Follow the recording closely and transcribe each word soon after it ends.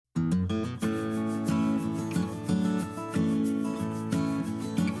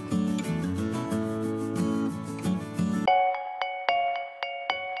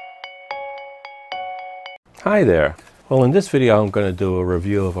Hi there. Well, in this video I'm going to do a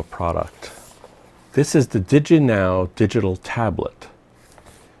review of a product. This is the DigitNOW digital tablet.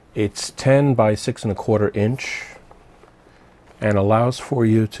 It's 10 by 6¼ inch and allows for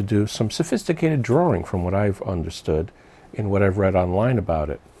you to do some sophisticated drawing from what I've understood in what I've read online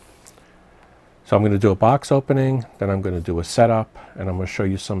about it. So I'm going to do a box opening, then I'm going to do a setup, and I'm going to show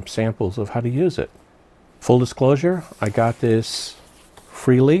you some samples of how to use it. Full disclosure, I got this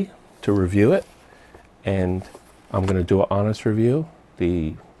freely to review it, and I'm going to do an honest review.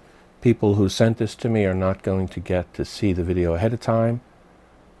 The people who sent this to me are not going to get to see the video ahead of time.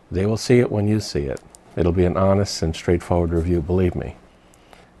 They will see it when you see it. It'll be an honest and straightforward review, believe me.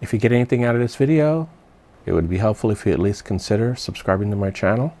 If you get anything out of this video, it would be helpful if you at least consider subscribing to my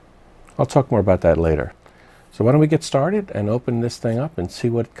channel. I'll talk more about that later. So why don't we get started and open this thing up and see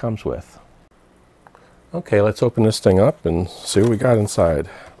what it comes with. Okay, let's open this thing up and see what we got inside.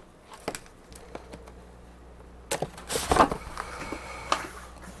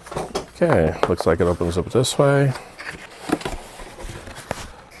 Okay, looks like it opens up this way.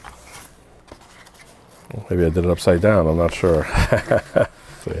 Maybe I did it upside down, I'm not sure.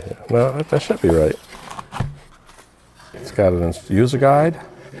 No, that should be right. It's got an user guide.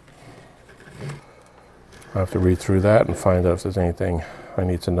 I'll have to read through that and find out if there's anything I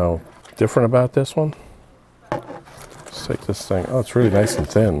need to know different about this one. Let's take this thing. Oh, it's really nice and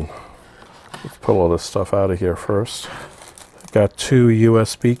thin. Let's pull all this stuff out of here first. Got two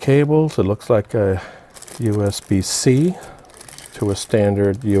USB cables. It looks like a USB-C to a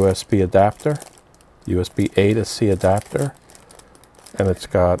standard USB adapter, USB-A to C adapter, and it's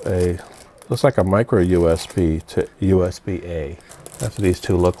got a, looks like a micro USB to USB-A. That's what these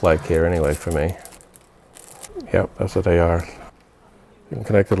two look like here anyway for me. Yep, that's what they are. You can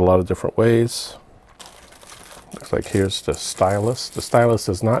connect it a lot of different ways. Looks like here's the Stylus. The Stylus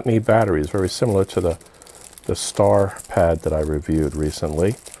does not need batteries, very similar to the Star pad that I reviewed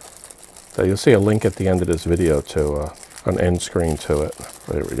recently. So you'll see a link at the end of this video to an end screen to it.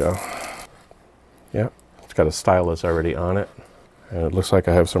 There we go. Yep, it's got a stylus already on it. And it looks like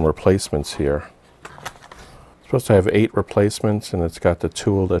I have some replacements here. It's supposed to have 8 replacements, and it's got the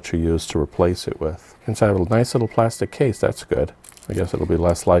tool that you use to replace it with. Inside a nice little plastic case, that's good. I guess it'll be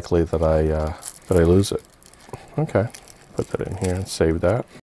less likely that I lose it. Okay, put that in here and save that.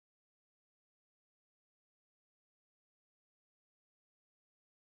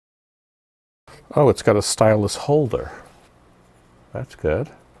 Oh, it's got a stylus holder. That's good.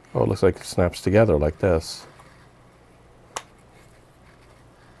 Oh, it looks like it snaps together like this.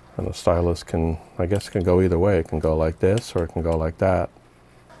 And the stylus can, I guess, can go either way. It can go like this, or it can go like that.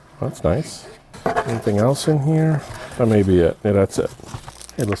 That's nice. Anything else in here? That may be it. Yeah, that's it.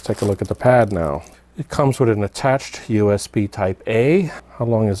 Hey, let's take a look at the pad now. It comes with an attached USB Type A. How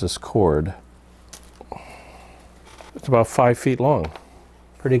long is this cord? It's about 5 feet long.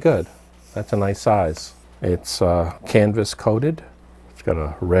 Pretty good. That's a nice size. It's canvas coated. It's got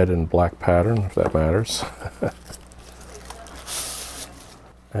a red and black pattern, if that matters.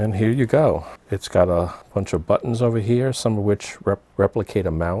 And here you go. It's got a bunch of buttons over here, some of which replicate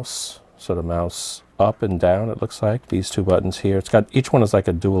a mouse. So the mouse up and down, it looks like. These two buttons here. It's got, each one is like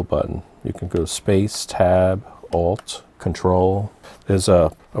a dual button. You can go space, tab, alt, control. There's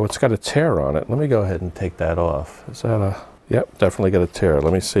a, oh, it's got a tear on it. Let me go ahead and take that off. Is that a, yep, definitely got a tear.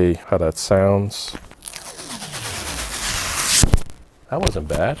 Let me see how that sounds. That wasn't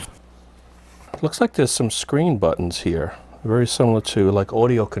bad. Looks like there's some screen buttons here. Very similar to like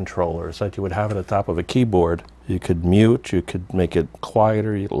audio controllers that you would have at the top of a keyboard. You could mute, you could make it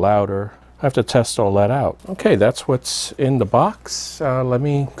quieter, louder. I have to test all that out. Okay, that's what's in the box. Let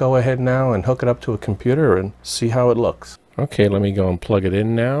me go ahead now and hook it up to a computer and see how it looks. Okay, let me go and plug it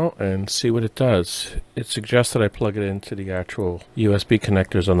in now and see what it does. It suggests that I plug it into the actual USB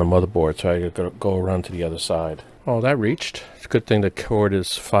connectors on the motherboard, so I could go around to the other side. Oh, that reached. It's a good thing the cord is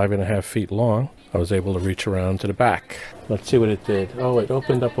 5.5 feet long. I was able to reach around to the back. Let's see what it did. Oh, it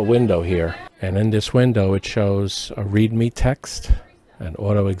opened up a window here. And in this window, it shows a README text, an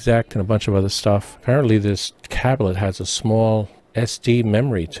auto exec, and a bunch of other stuff. Apparently, this tablet has a small SD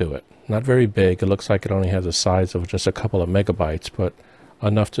memory to it. Not very big. It looks like it only has a size of just a couple of megabytes, but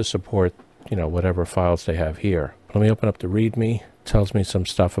enough to support, you know, whatever files they have here. Let me open up the README. Tells me some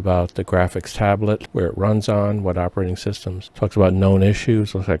stuff about the graphics tablet, where it runs on, what operating systems. Talks about known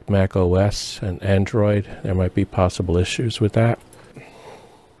issues, looks like Mac OS and Android. There might be possible issues with that.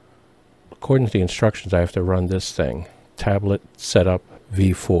 According to the instructions, I have to run this thing. Tablet setup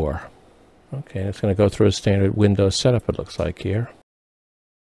V4. Okay, it's going to go through a standard Windows setup, it looks like here.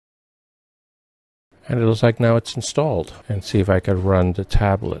 And it looks like now it's installed. And see if I could run the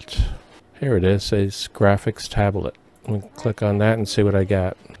tablet. Here it is, says graphics tablet. Let me click on that and see what I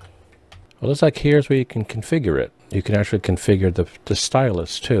got. Well, looks like here's where you can configure it. You can actually configure the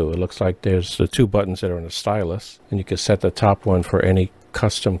stylus too. It looks like there's the 2 buttons that are in the stylus, and you can set the top one for any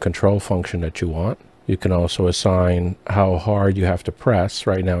custom control function that you want. You can also assign how hard you have to press.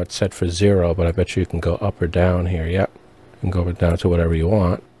 Right now it's set for 0, but I bet you can go up or down here. Yep, you can go down to whatever you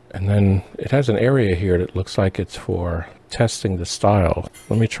want. And then it has an area here that looks like it's for testing the style.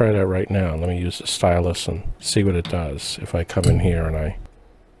 Let me try that right now. Let me use the stylus and see what it does. If I come in here and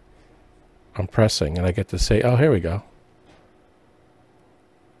I'm pressing and I get to say, oh, here we go.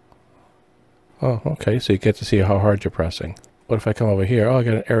 Oh, okay, so you get to see how hard you're pressing. What if I come over here? Oh, I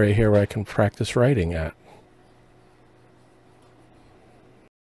got an area here where I can practice writing at.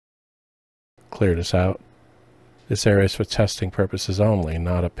 Clear this out. This area is for testing purposes only,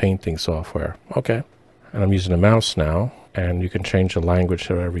 not a painting software. Okay. And I'm using a mouse now, and you can change the language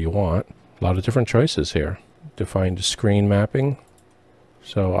to whatever you want. A lot of different choices here. Define the screen mapping.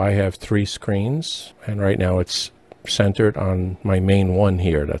 So I have 3 screens, and right now it's centered on my main one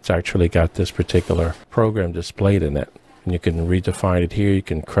here that's actually got this particular program displayed in it. And you can redefine it here, you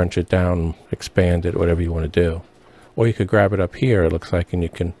can crunch it down, expand it, whatever you want to do. Or you could grab it up here, it looks like, and you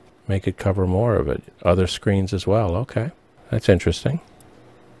can make it cover more of it. Other screens as well. Okay, that's interesting.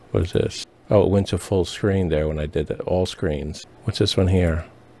 What is this? Oh, it went to full screen there when I did it. All screens. What's this one here?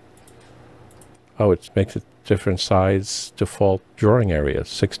 Oh, it makes it different size default drawing areas.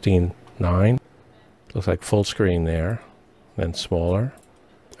 16:9. Looks like full screen there. Then smaller.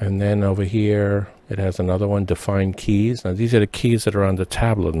 And then over here, it has another one, define keys. Now these are the keys that are on the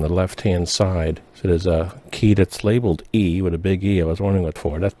tablet on the left-hand side. So there's a key that's labeled E with a big E. I was wondering what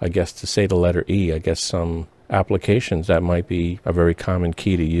for. That's, I guess, to say the letter E. I guess some applications that might be a very common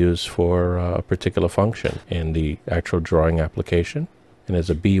key to use for a particular function in the actual drawing application. And there's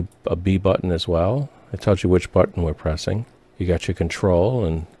a B button as well. It tells you which button we're pressing. You got your control,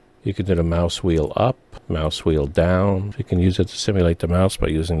 and you can do the mouse wheel up, mouse wheel down. You can use it to simulate the mouse by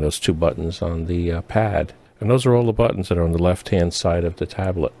using those 2 buttons on the pad. And those are all the buttons that are on the left-hand side of the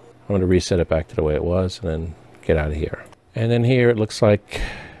tablet. I'm going to reset it back to the way it was and then get out of here. And then here it looks like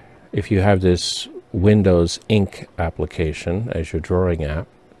if you have this Windows Ink application as your drawing app,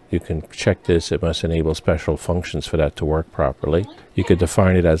 you can check this. It must enable special functions for that to work properly. You could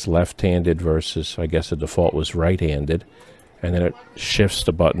define it as left-handed versus, I guess the default was right-handed. And then it shifts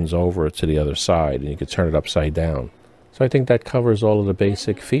the buttons over to the other side, and you can turn it upside down. So I think that covers all of the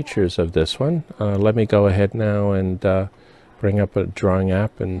basic features of this one. Let me go ahead now and bring up a drawing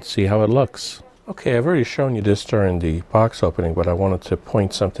app and see how it looks. Okay, I've already shown you this during the box opening, but I wanted to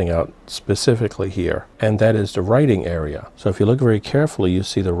point something out specifically here, and that is the writing area. So if you look very carefully, you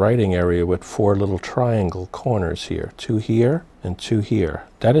see the writing area with 4 little triangle corners here, 2 here and 2 here.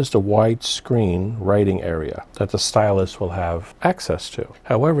 That is the widescreen writing area that the stylus will have access to.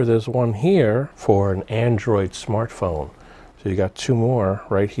 However, there's one here for an Android smartphone. So you got 2 more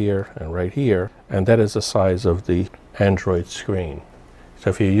right here, and that is the size of the Android screen. So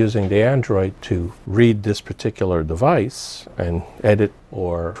if you're using the Android to read this particular device and edit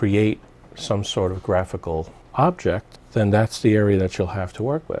or create some sort of graphical object, then that's the area that you'll have to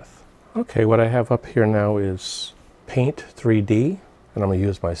work with. Okay, what I have up here now is Paint 3D, and I'm going to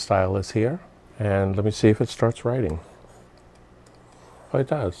use my stylus here. And let me see if it starts writing. Oh, it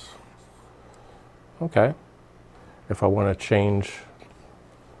does. Okay. If I want to change,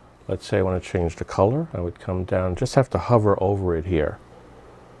 let's say I want to change the color, I would come down, just have to hover over it here.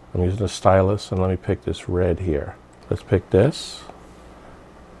 I'm using the stylus, and let me pick this red here. Let's pick this,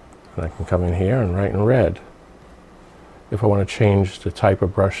 and I can come in here and write in red. If I want to change the type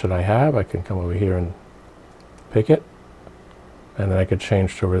of brush that I have, I can come over here and pick it, and then I could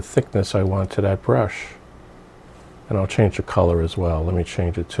change to the thickness I want to that brush. And I'll change the color as well. Let me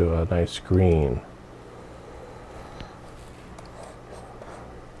change it to a nice green.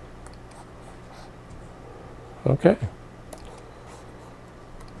 Okay.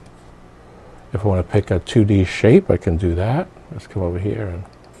 If I want to pick a 2D shape, I can do that. Let's come over here and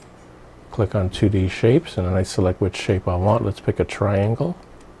click on 2D shapes, and then I select which shape I want. Let's pick a triangle.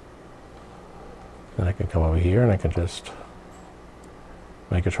 Then I can come over here and I can just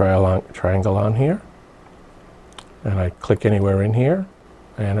make a triangle on here. And I click anywhere in here,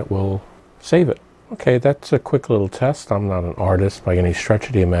 and it will save it. Okay, that's a quick little test. I'm not an artist by any stretch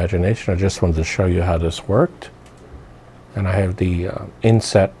of the imagination. I just wanted to show you how this worked. And I have the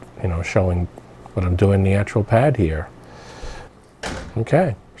inset, showing what I'm doing in the actual pad here.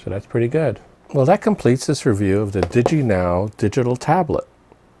 Okay, so that's pretty good. Well, that completes this review of the DigitNOW digital tablet.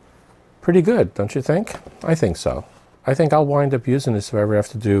 Pretty good, don't you think? I think so. I think I'll wind up using this if I ever have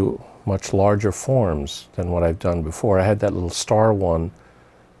to do much larger forms than what I've done before. I had that little star one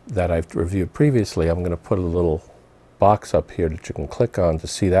that I've reviewed previously. I'm going to put a little box up here that you can click on to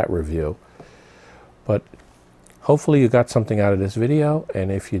see that review. But hopefully you got something out of this video,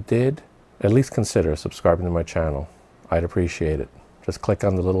 and if you did, at least consider subscribing to my channel. I'd appreciate it. Just click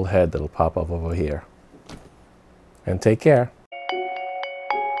on the little head that'll pop up over here. And take care.